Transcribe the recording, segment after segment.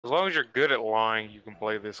As long as you're good at lying, you can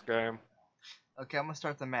play this game. Okay, I'm gonna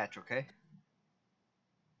start the match. Okay.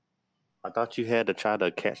 I thought you had to try to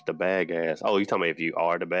catch the bad guys. Oh, you talking about if you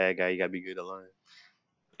are the bad guy, you gotta be good at lying?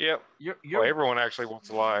 Yep. You're Well, everyone actually wants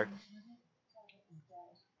to lie.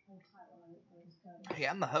 Hey,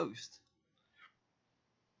 I'm the host.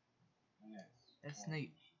 That's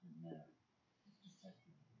neat.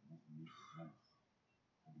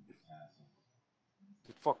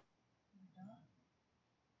 Fuck.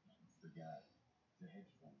 Okay.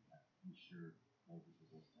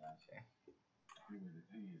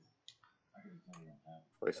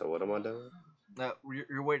 Wait, so what am I doing? No,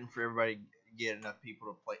 you're waiting for everybody to get enough people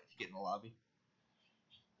to play to get in the lobby.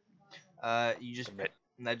 You just Submit.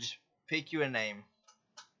 now just pick you a name.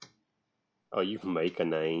 Oh, you make a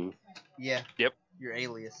name. Yeah. Yep. Your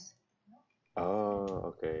alias.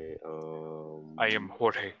 Oh, okay. I am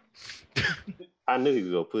Jorge. I knew you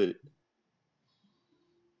were gonna put it.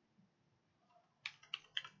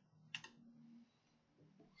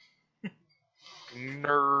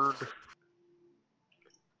 Nerd.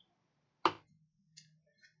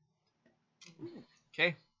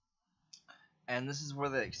 Okay. And this is where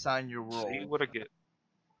they assign your role. See what I get.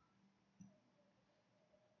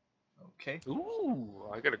 Okay. Ooh,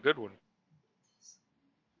 I got a good one.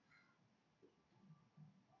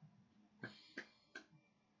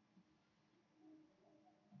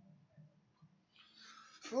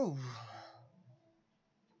 Ooh.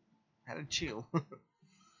 Had to chill.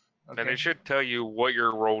 Okay. And it should tell you what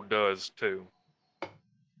your role does, too.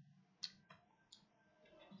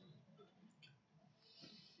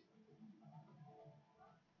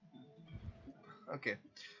 Okay.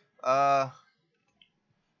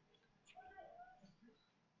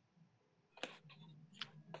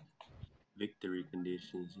 Victory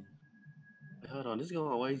conditions. Hold on, this is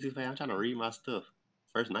going way too fast. I'm trying to read my stuff.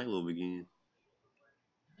 First night will begin.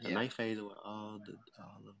 The Yeah. night phase with all of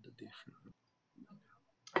the different.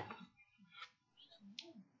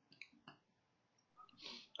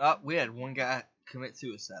 We had one guy commit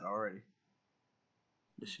suicide already.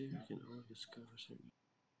 The sheriff can only discover certain.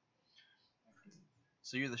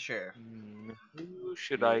 So you're the sheriff. Who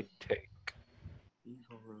should I take?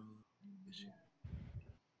 Evil road. The sheriff.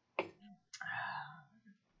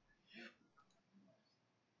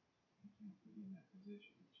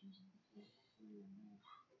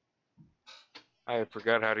 I had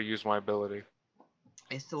forgot how to use my ability.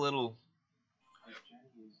 It's the little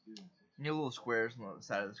squares on the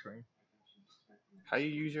side of the screen. How you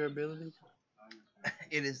use your ability?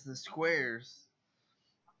 It is the squares.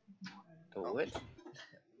 The what?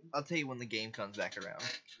 I'll tell you when the game comes back around.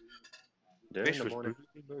 During the morning.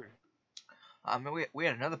 We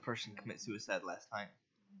had another person commit suicide last night.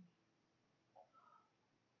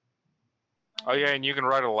 Oh yeah, and you can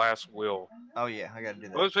write a last will. Oh yeah, I gotta do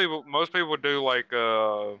that. Most people do like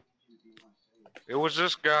it was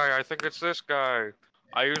this guy. I think it's this guy.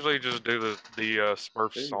 I usually just do the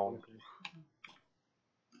Smurfs song.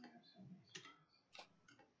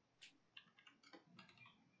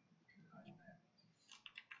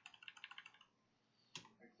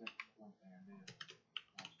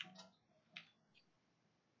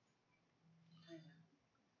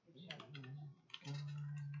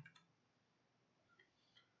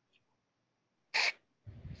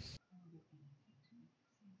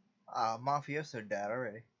 Mafioso died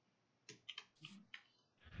already.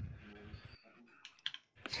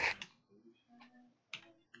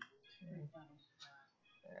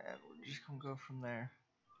 And we're just gonna go from there.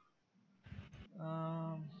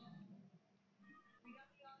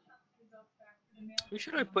 Who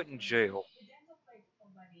should I put in jail?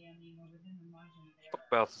 Fuck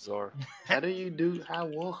Balthazar. How do you do? I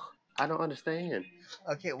don't understand.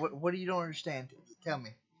 Okay, what do you don't understand? Tell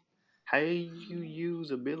me. How do you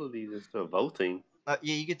use abilities instead of voting? Yeah,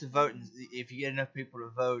 you get to vote, and if you get enough people to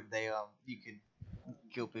vote, you can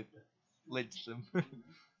kill people, lynch them.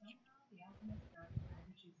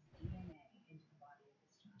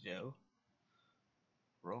 Joe,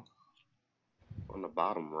 roll. On the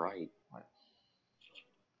bottom right. What?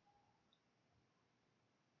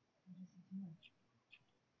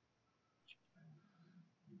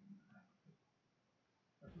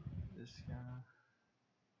 This guy.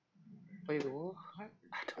 Wait, what? I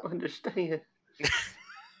don't understand.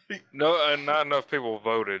 No, not enough people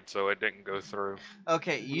voted, so it didn't go through.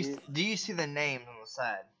 Okay, do you see the names on the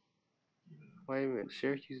side? Wait a minute,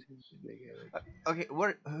 Sheriff. Okay,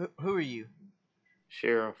 who are you?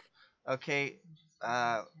 Sheriff. Okay,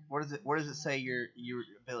 what does it say your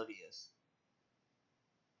ability is?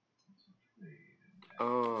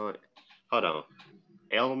 Hold on.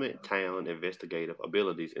 Element, town, investigative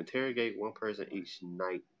abilities. Interrogate one person each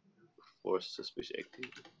night or suspicious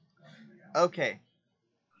activity. Okay.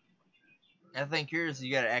 I think yours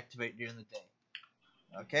you gotta activate during the day.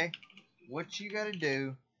 Okay? What you gotta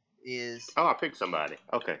do is Oh, I picked somebody.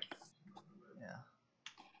 Okay. yeah.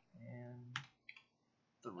 And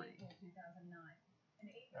 3.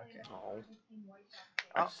 Okay. Oh.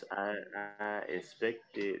 I, Oh, s- I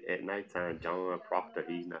inspected at nighttime John Proctor.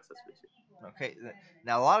 He's not suspicious. okay.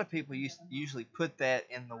 Now a lot of people usually put that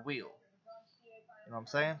in the wheel. You know what I'm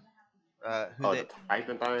saying? Who Oh, the that?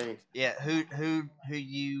 typing thing? Yeah. Who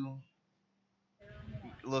you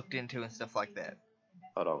looked into and stuff like that.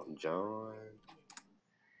 Hold on. John.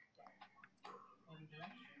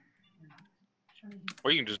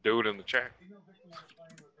 Or you can just do it in the chat.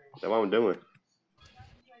 That's what I'm doing.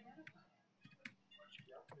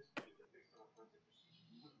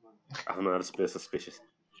 I don't know how to spell suspicious.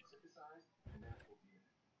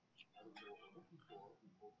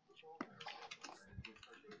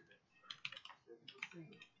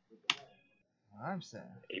 I'm saying.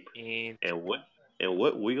 And And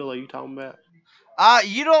what wheel are you talking about?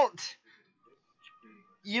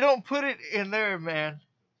 You don't put it in there, man.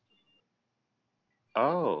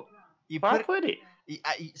 Oh, You where I put put it?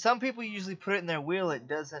 it. Some people usually put it in their wheel. It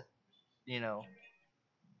doesn't. You know.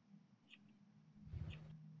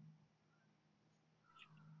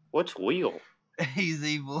 Which wheel? He's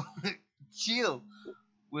evil. Chill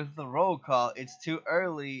with the roll call. It's too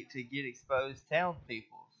early to get exposed town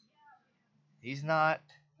people. He's not.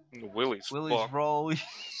 Willie's Willie's fuck. roll.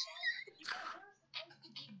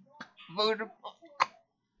 Voter.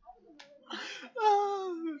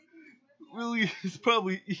 Willie is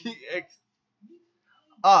probably ex.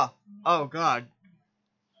 Oh God.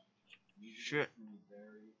 Shit.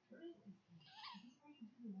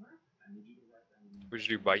 Would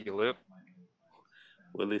you bite your lip?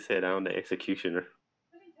 Willie said I'm the executioner.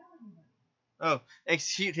 Oh,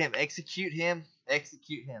 execute him. Execute him.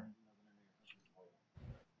 Execute him.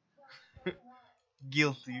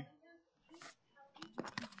 Guilty.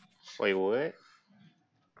 Wait, what?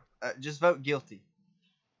 Just vote guilty.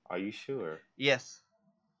 Are you sure? Yes.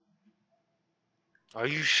 Are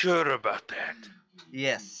you sure about that?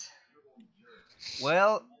 Yes.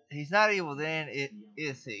 Well, he's not evil then,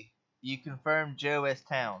 is he? You confirmed Joe as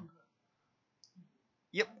town.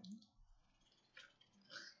 Yep.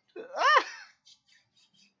 Ah!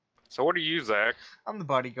 So what are you, Zach? I'm the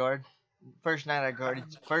bodyguard. First night I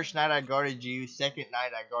guarded you. Second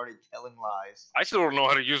night I guarded telling lies. I still don't know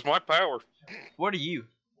how to use my power. What are you?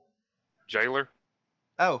 Jailer?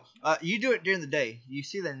 Oh, you do it during the day. You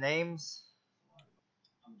see the names?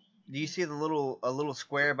 Do you see the little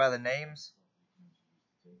square by the names?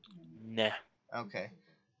 Nah. Okay.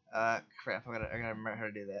 Crap. I gotta remember how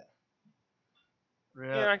to do that.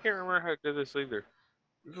 Yeah, I can't remember how to do this either.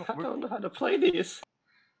 I don't know how to play this.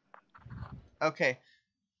 Okay.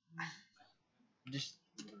 Just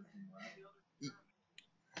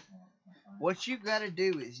what you gotta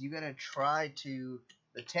do is you gotta try to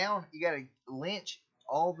the town. You gotta lynch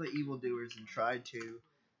all the evildoers and try to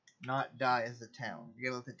not die as the town. You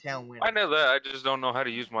gotta let the town win. I know that, I just don't know how to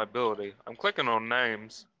use my ability. I'm clicking on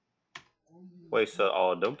names. Wait, so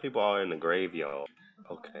all them people are in the graveyard.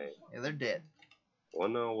 Okay. Yeah, they're dead.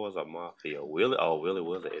 One of them was a mafia. Willie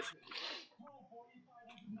was an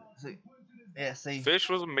See, yeah, see, Fish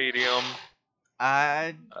was a medium.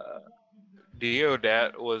 I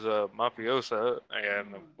Deodat was a mafiosa,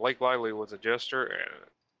 and Blake Lively was a jester, and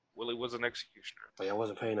Willie was an executioner. Wait, I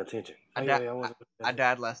wasn't paying attention. I Wait, died. I wasn't paying I attention.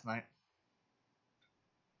 died last night.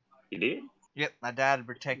 You did? Yep, I died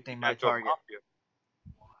protecting my That's a target. mafia.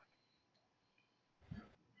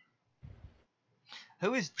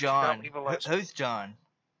 Who is John? Evil as- Who's John?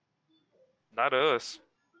 Not us.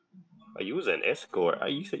 Oh, you was an escort.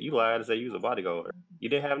 You said you lied to say you was a bodyguard. You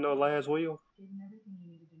didn't have no last wheel?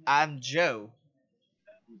 I'm Joe.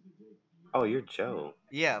 Oh, you're Joe.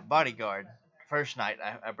 Yeah, bodyguard. First night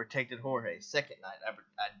I protected Jorge. Second night I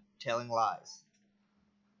telling lies.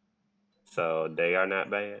 So they are not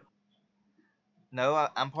bad. No,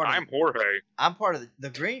 I'm part of. I'm Jorge. I'm part of the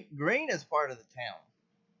green. Green is part of the town.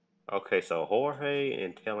 Okay, so Jorge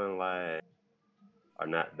and telling lies are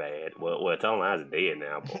not bad. Well, telling lies is dead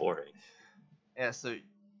now, but Jorge, Yeah, so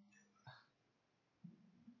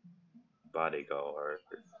bodyguard,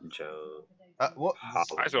 Joe, what?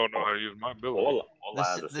 I still don't know how to use my ability. all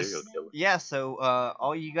lies a serial killer. Yeah, so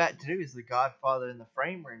all you got to do is the Godfather and the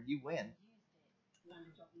Framer, and you win.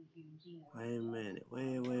 Wait a minute.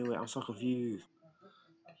 Wait. I'm so confused.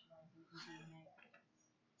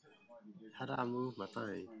 How do I move my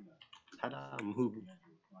thing? How do I move?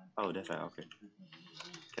 Oh, that's how. Okay.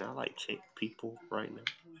 Can I like check people right now?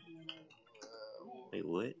 Wait,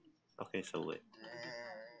 what? Okay, so what?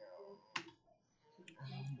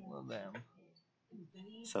 Well, them.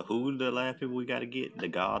 So who the last people we gotta get? The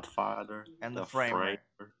Godfather, And the the framer.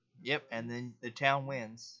 Framer. Yep, and then the town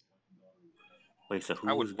wins. Wait, so I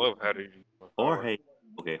who would was love how to use my power. Jorge?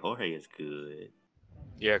 Okay, Jorge is good.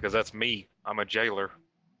 Yeah, because that's me. I'm a jailer.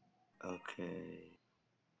 Okay.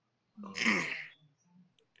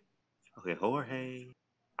 Okay, Jorge.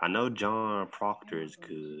 I know John Proctor is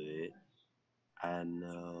good. I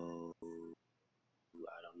know.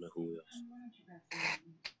 I don't know who else.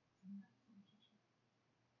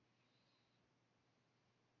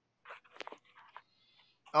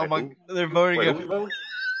 Oh Wait, my! who? They're voting Wait, who him. we voting?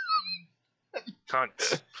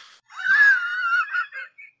 Cunts.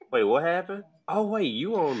 Wait, what happened? Oh, wait,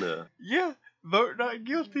 you on the? Yeah, vote not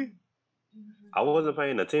guilty. I wasn't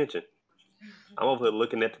paying attention. I'm over here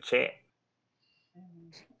looking at the chat.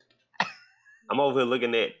 I'm over here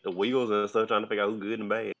looking at the wheels and stuff, trying to figure out who's good and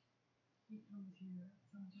bad.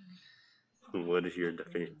 What is your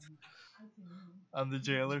defense? I'm the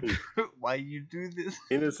jailer. Why you do this?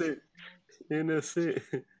 Innocent. Innocent.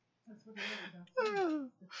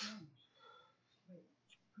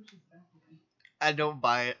 I don't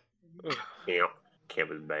buy it. Camp.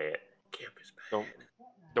 Camp is bad. Camp is Don't bad.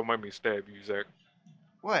 don't make me stab you, Zach.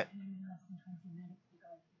 What?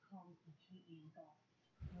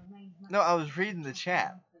 No, I was reading the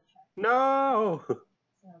chat. No!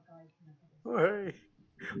 Jorge.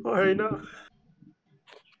 Jorge, no.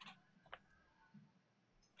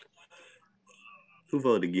 Who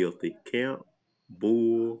voted guilty? Camp,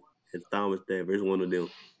 Bull, and Thomas Davis. It's one of them.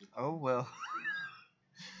 Oh well.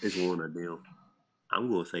 It's one of them. I'm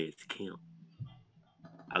going to say it's Camp.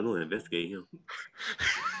 I'm going to investigate him.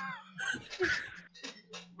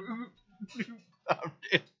 I'm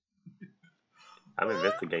dead. I'm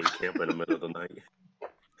investigating Camp in the middle of the night.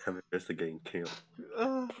 I'm investigating Camp.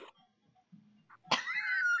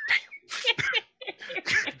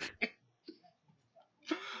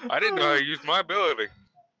 I didn't know how to use my ability.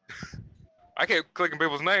 I kept clicking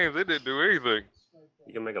people's names. It didn't do anything.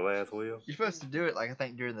 You can make a last wheel? You're supposed to do it, like, I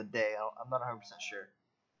think, during the day. I'm not 100% sure.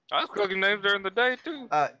 I was clicking names during the day too.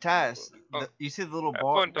 Tyus, Oh, you see the little have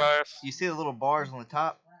bar? fun, Tyus. You see the little bars on the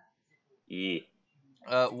top? Yeah.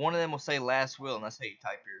 One of them will say last will, and that's how you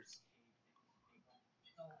type yours.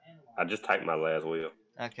 I just typed my last wheel.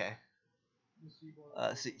 Okay.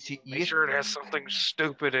 You Make sure it has something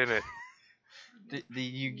stupid in it. do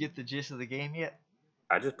you get the gist of the game yet?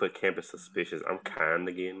 I just put Camp is suspicious. I'm kind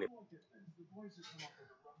of getting it.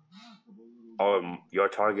 Oh, your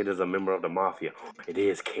target is a member of the mafia. It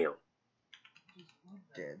is Camp.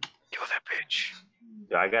 Dead. Kill that bitch.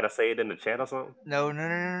 Do I gotta say it in the chat or something? No.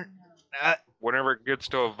 Whenever it gets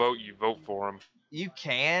to a vote, you vote for him. You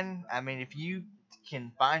can. I mean, if you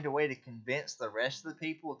can find a way to convince the rest of the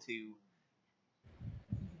people to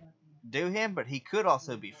do him, but he could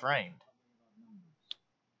also be framed.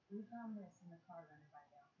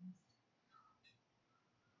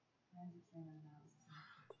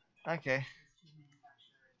 Okay.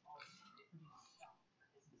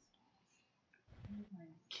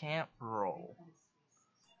 Camp roll.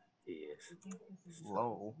 Yes.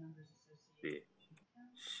 Low. Yeah.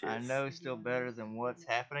 I know still better than what's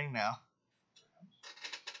happening now.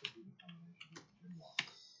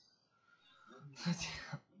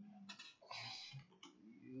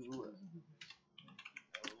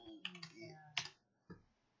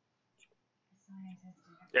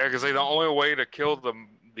 Yeah, because the only way to kill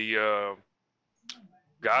the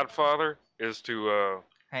Godfather is to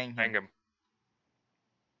Hang hang him. him,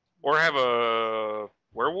 or have a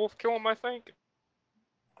werewolf kill him. I think.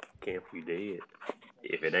 Camp, you dead.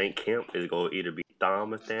 If it ain't Camp, it's gonna either be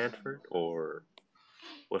Thomas Stanford or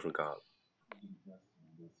what's it called?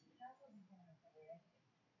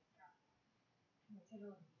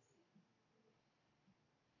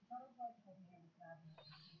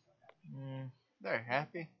 They're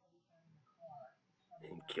happy.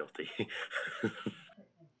 Guilty.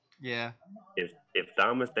 Yeah. If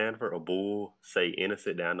Thomas Stanford or Bull say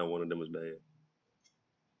innocent, then I know one of them is bad.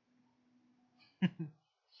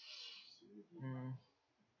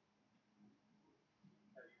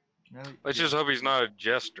 No, Let's just hope he's not a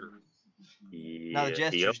jester. Yeah, No, the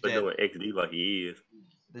he up Jester's for dead. doing XD like he is.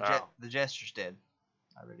 The Jester's dead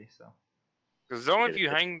already, so. Because only if you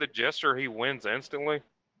hang the jester, he wins instantly.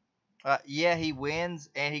 Yeah, he wins,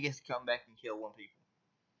 and he gets to come back and kill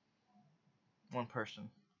one person.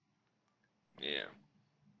 Yeah.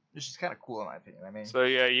 Which is kind of cool in my opinion. I mean, So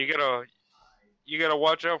yeah, you gotta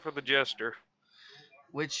watch out for the jester.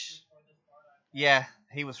 which, yeah,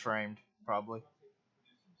 he was framed probably.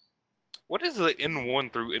 What does the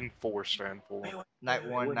N1 through N4 stand for? Night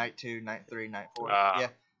 1, Night 2, Night 3, Night 4. Ah. Yeah.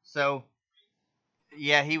 So,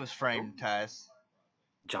 yeah, he was framed, Tyus.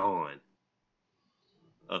 John.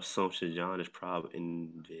 Assumption John is probably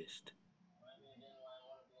invest.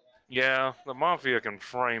 Yeah, the Mafia can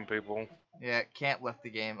frame people. Yeah, Camp left the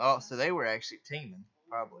game. Oh, so they were actually teaming,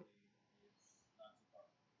 probably.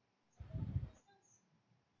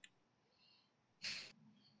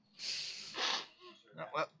 Oh,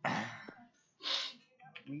 well,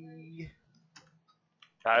 we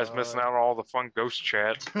Guys missing out on all the fun ghost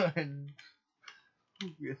chat. Yeah,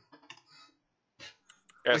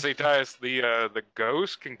 see, Tyus, the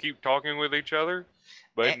ghosts can keep talking with each other,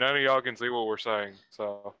 but none of y'all can see what we're saying.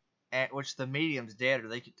 So, at which the medium's dead, or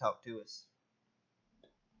they could talk to us.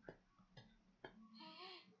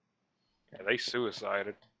 yeah, they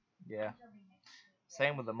suicided. Yeah.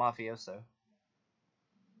 Same with the mafioso.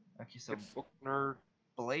 Okay, so Get fuck nerd.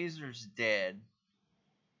 Blazer's dead.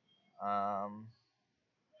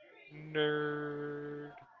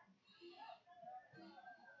 Nerd.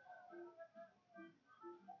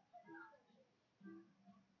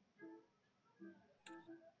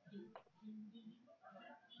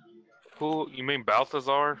 Who? You mean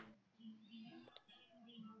Balthazar?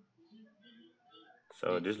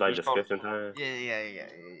 So just like the Who's called- fifth time.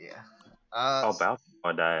 Yeah. Oh,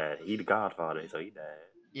 Balthazar died. He the Godfather, so he died.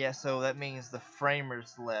 Yeah, so that means the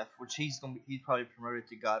framers left, which he's probably promoted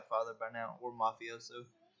to Godfather by now, or mafioso.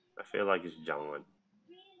 I feel like it's John.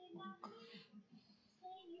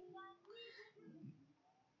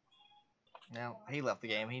 Now he left the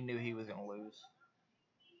game. He knew he was gonna lose.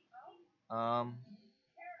 Have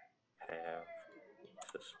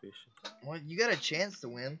suspicion. Well, you got a chance to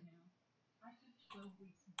win.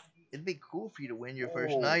 It'd be cool for you to win your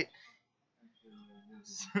first night.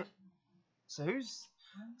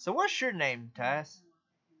 So what's your name, Tyus?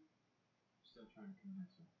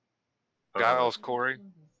 Giles Corey.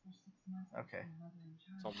 Okay.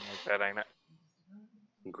 Something like that, ain't it?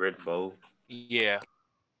 Grit Bow. Yeah.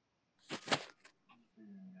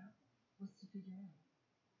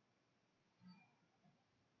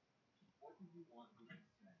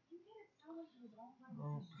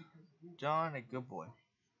 John, a good boy.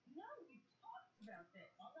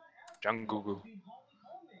 John Gugu.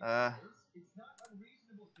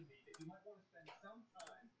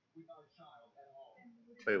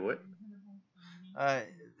 Wait, what?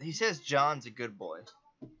 He says John's a good boy.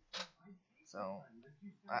 So,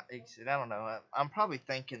 I don't know. I'm probably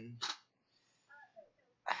thinking.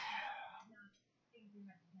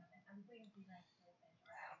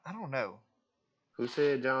 I don't know. Who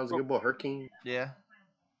said John's a good boy? Hurricane? Yeah.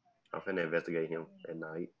 I'm finna investigate him at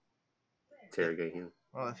night. Interrogate him.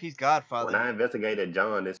 Well, if he's Godfather. When I investigated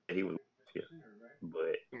John, they said he was. Yeah.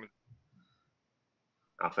 But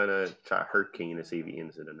I'm finna try Hurricane to see if he's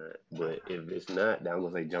innocent or not. But if it's not, then I'm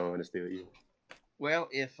gonna say John is still you. Well,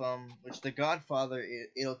 if which the Godfather,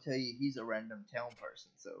 it'll tell you he's a random town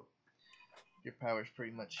person, so your power's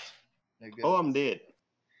pretty much no good. Oh, I'm dead.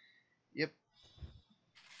 Yep.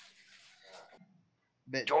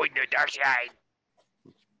 But, Join the dark side.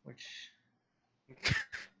 which.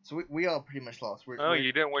 So we all pretty much lost.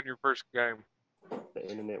 You didn't win your first game. The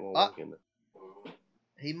internet won't work in the...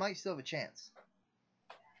 He might still have a chance.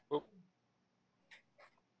 Oop.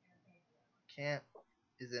 Camp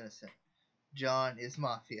is innocent. John is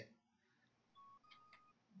mafia.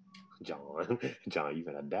 John, you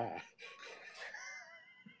gonna die.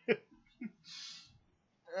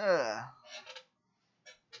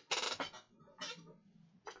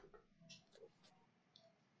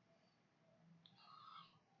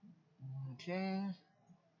 Okay.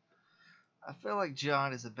 I feel like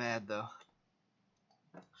John is a bad though.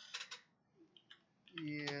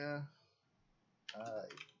 Yeah. I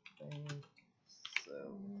think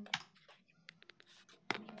so.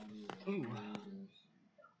 Ooh.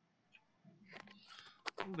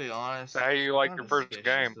 I'll be honest. How you like I'm your kinda first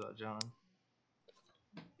suspicious game? about John.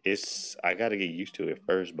 I gotta get used to it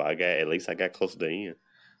first, but at least I got close to the end.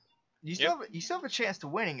 You still have a chance to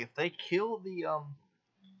winning. If they kill the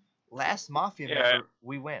last mafia member,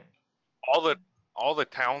 we win. All the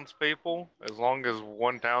townspeople, as long as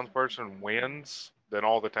one townsperson wins, then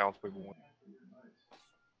all the townspeople win.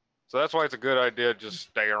 So that's why it's a good idea to just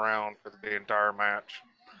stay around for the entire match.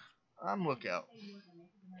 I'm lookout.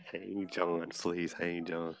 Hang John, please, hang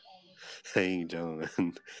John. Hang John.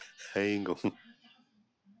 Hang on.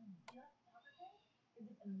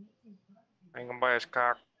 Hang him by his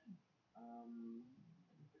cock.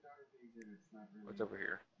 What's over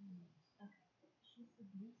here?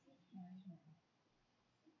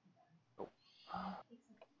 Oh.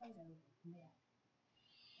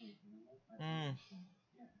 Mm.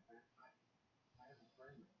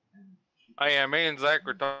 Oh yeah, me and Zach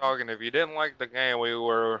were talking. If you didn't like the game,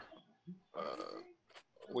 uh,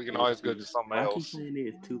 we can always go to something Why I keep else. saying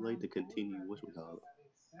it's too late to continue? What's we call it?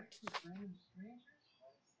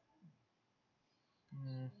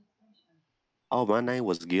 Mm. Oh, my name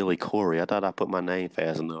was Gilly Corey. I thought I put my name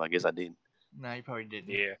fast enough. I guess I didn't. No, you probably didn't.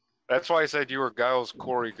 Yeah, that's why I said you were Giles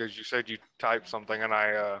Corey because you said you typed something and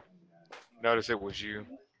I noticed it was you.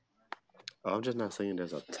 Oh, I'm just not saying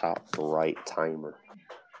there's a top right timer.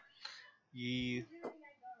 You.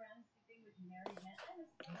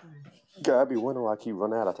 God, I be wondering why I keep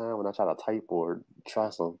running out of time when I try to type or try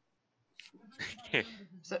something.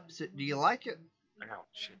 So, do you like it? Ow,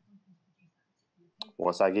 shit.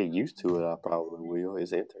 Once I get used to it, I probably will.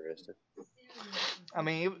 It's interesting. I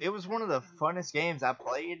mean, it was one of the funnest games I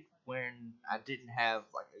played when I didn't have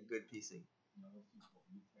like a good PC.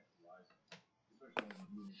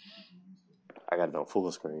 I got it on full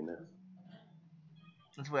screen now.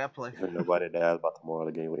 That's the way I play. If nobody dies by tomorrow,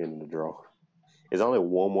 the game will end in the draw. It's only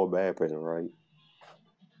one more bad person, right?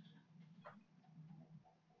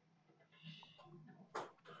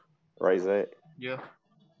 Right, Zach? Yeah.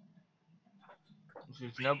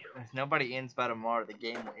 If nobody ends by tomorrow, the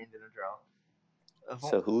game will end in a draw.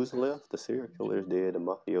 So who's left? The serial killer's dead. The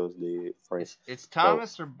mafio's dead. Frank. It's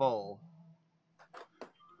Thomas or Bull.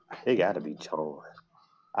 It got to be John.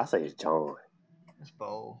 I say it's John. It's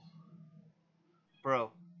Bull.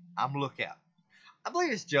 Bro, I'm lookout. I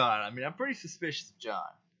believe it's John. I mean, I'm pretty suspicious of John.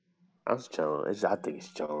 I'm John. I think it's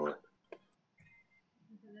John.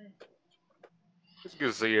 It's good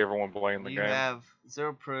to see everyone playing the You game. have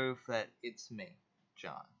zero proof that it's me,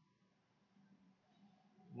 John.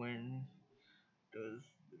 When does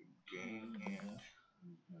the game end?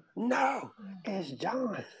 No, it's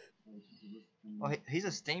John. Well, he's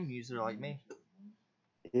a Steam user like me.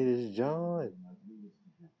 It is John.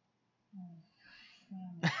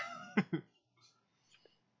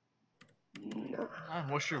 No.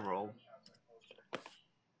 What's your role?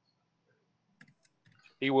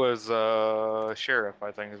 He was sheriff,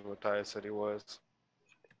 I think is what Ty said he was.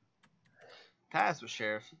 Tyus was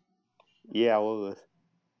sheriff. Yeah, I was.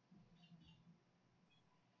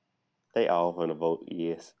 They all finna vote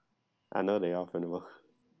yes. I know they all finna vote.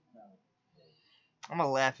 I'm gonna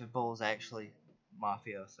laugh if Bull's actually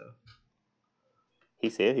mafioso. He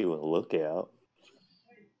said he was a lookout.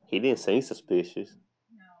 He didn't seem suspicious.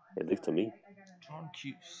 At least to me. John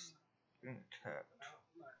keeps intact.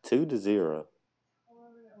 2-0.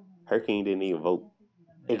 Hurricane didn't even vote.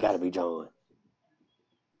 It gotta be John.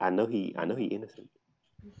 I know he innocent.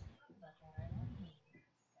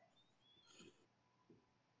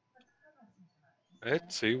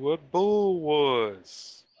 Let's see what Bull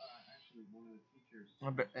was. I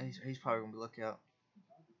bet he's probably gonna be lookout.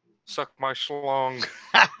 Suck my schlong.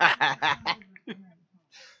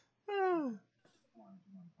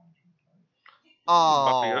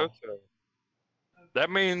 Oh, Mafioso. That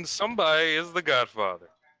means somebody is the Godfather.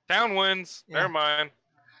 Town wins. Yeah. Never mind.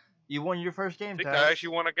 You won your first game, I think Tyus. I actually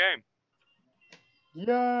won a game.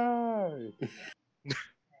 Yay!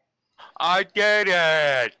 I did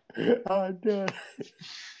it. I did.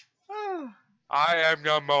 I am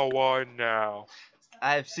number one now.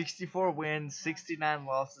 I have 64 wins, 69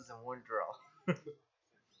 losses, and 1 draw.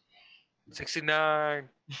 69.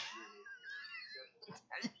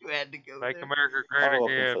 You had to go Make there. America great Oh,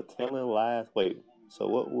 again. okay, so telling lies. Wait, so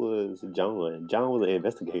what was John? John was an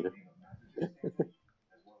investigator.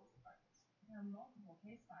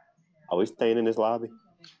 Are we staying in this lobby?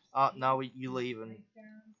 No, you leave and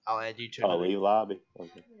I'll add you to Oh, another. leave lobby.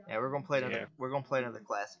 Okay. Yeah, we're gonna play another. Yeah. We're gonna play another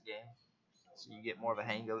classic game, so you get more of a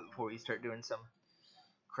hang of it before you start doing some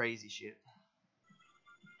crazy shit.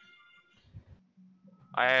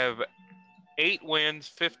 I have 8 wins,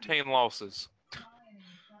 15 losses.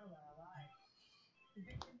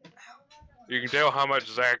 You can tell how much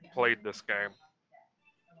Zach played this game.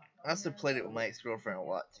 I still played it with my ex-girlfriend a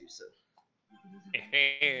lot too. So.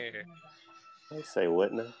 They say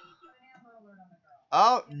what now?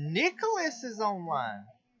 Oh, Nicholas is online.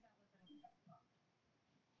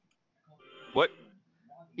 What?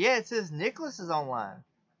 Yeah, it says Nicholas is online.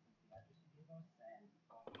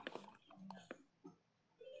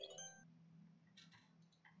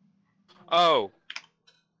 Oh.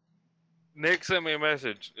 Nick sent me a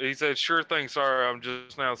message. He said, "Sure thing, sorry, I'm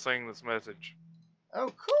just now seeing this message." Oh,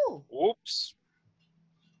 cool. Whoops.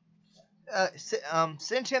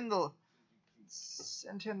 Send him the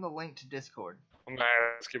link to Discord. I'm gonna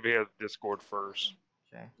ask if he has Discord first.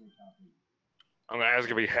 Okay. I'm gonna ask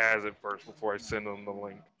if he has it first before I send him the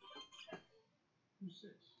link.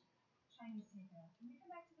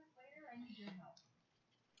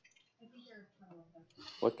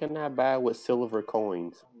 What can I buy with silver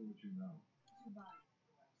coins?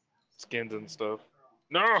 Skins and stuff.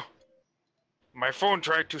 No! My phone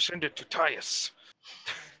tried to send it to Tyus.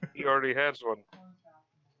 He already has one.